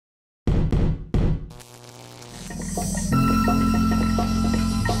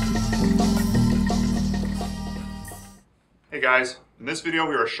guys, in this video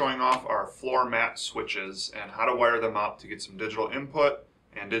we are showing off our floor mat switches and how to wire them up to get some digital input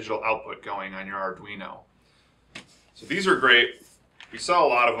and digital output going on your Arduino. So these are great. We sell a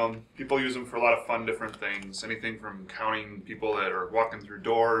lot of them. People use them for a lot of fun different things. Anything from counting people that are walking through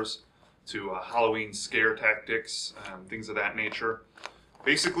doors to Halloween scare tactics, things of that nature.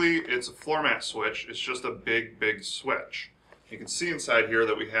 Basically, it's a floor mat switch. It's just a big switch. You can see inside here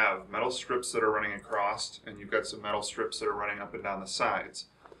that we have metal strips that are running across, and you've got some metal strips that are running up and down the sides.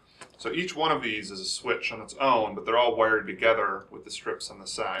 So each one of these is a switch on its own, but they're all wired together with the strips on the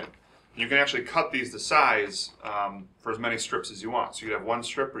side. You can actually cut these to size for as many strips as you want. So you could have one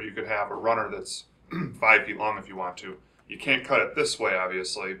strip, or you could have a runner that's 5 feet long if you want to. You can't cut it this way,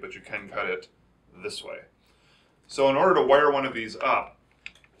 obviously, but you can cut it this way. So in order to wire one of these up,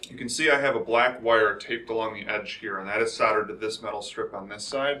 you can see I have a black wire taped along the edge here, and that is soldered to this metal strip on this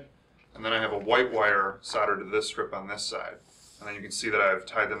side. And then I have a white wire soldered to this strip on this side. And then you can see that I've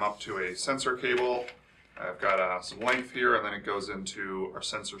tied them up to a sensor cable. I've got some length here, and then it goes into our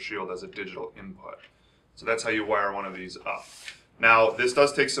sensor shield as a digital input. So that's how you wire one of these up. Now, this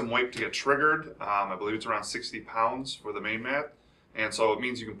does take some weight to get triggered. I believe it's around 60 pounds for the main mat. And so it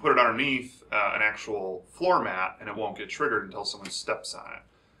means you can put it underneath an actual floor mat, and it won't get triggered until someone steps on it.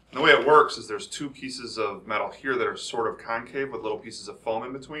 And the way it works is there's two pieces of metal here that are sort of concave with little pieces of foam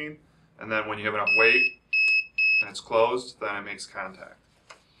in between. And then when you have enough weight and it's closed, then it makes contact.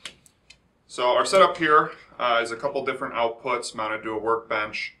 So our setup here is a couple different outputs mounted to a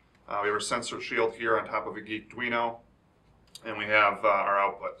workbench. We have a sensor shield here on top of a Geek Arduino, and we have our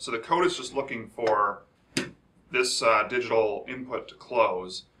output. So the code is just looking for this digital input to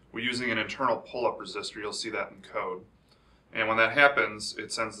close. We're using an internal pull-up resistor. You'll see that in code. And when that happens,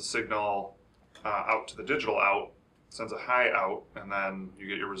 it sends the signal out to the digital out, sends a high out, and then you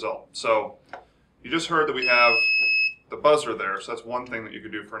get your result. So you just heard that we have the buzzer there, so that's one thing that you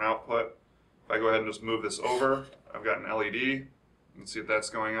could do for an output. If I go ahead and just move this over, I've got an LED. You can see if that's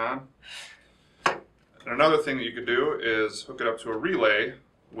going on. And another thing that you could do is hook it up to a relay,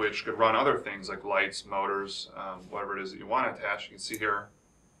 which could run other things like lights, motors, whatever it is that you want to attach. You can see here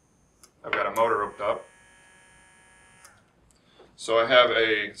I've got a motor hooked up. So I have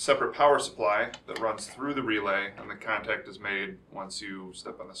a separate power supply that runs through the relay, and the contact is made once you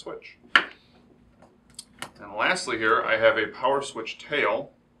step on the switch. And lastly here, I have a power switch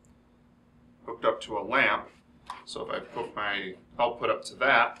tail hooked up to a lamp. So if I hook my output up to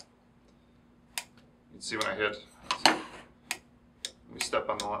that, you can see when I hit, we step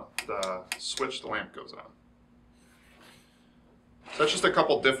on the switch, the lamp goes on. So that's just a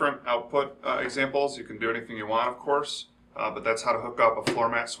couple different output examples. You can do anything you want, of course. But that's how to hook up a floor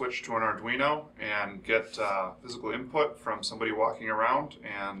mat switch to an Arduino and get physical input from somebody walking around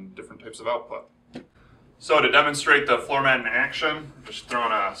and different types of output. So to demonstrate the floor mat in action, I'm just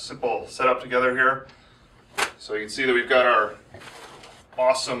throwing a simple setup together here. So you can see that we've got our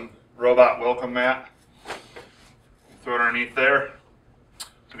awesome robot welcome mat. Throw it underneath there. It's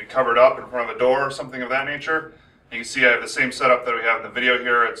going to be covered up in front of a door or something of that nature. You can see I have the same setup that we have in the video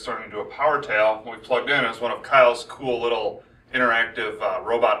here. It's turning into a power tail. What we plugged in is one of Kyle's cool little interactive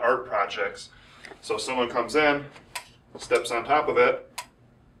robot art projects. So if someone comes in, steps on top of it,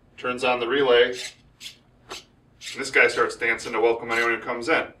 turns on the relay, and this guy starts dancing to welcome anyone who comes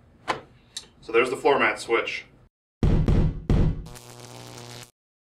in. So there's the floor mat switch.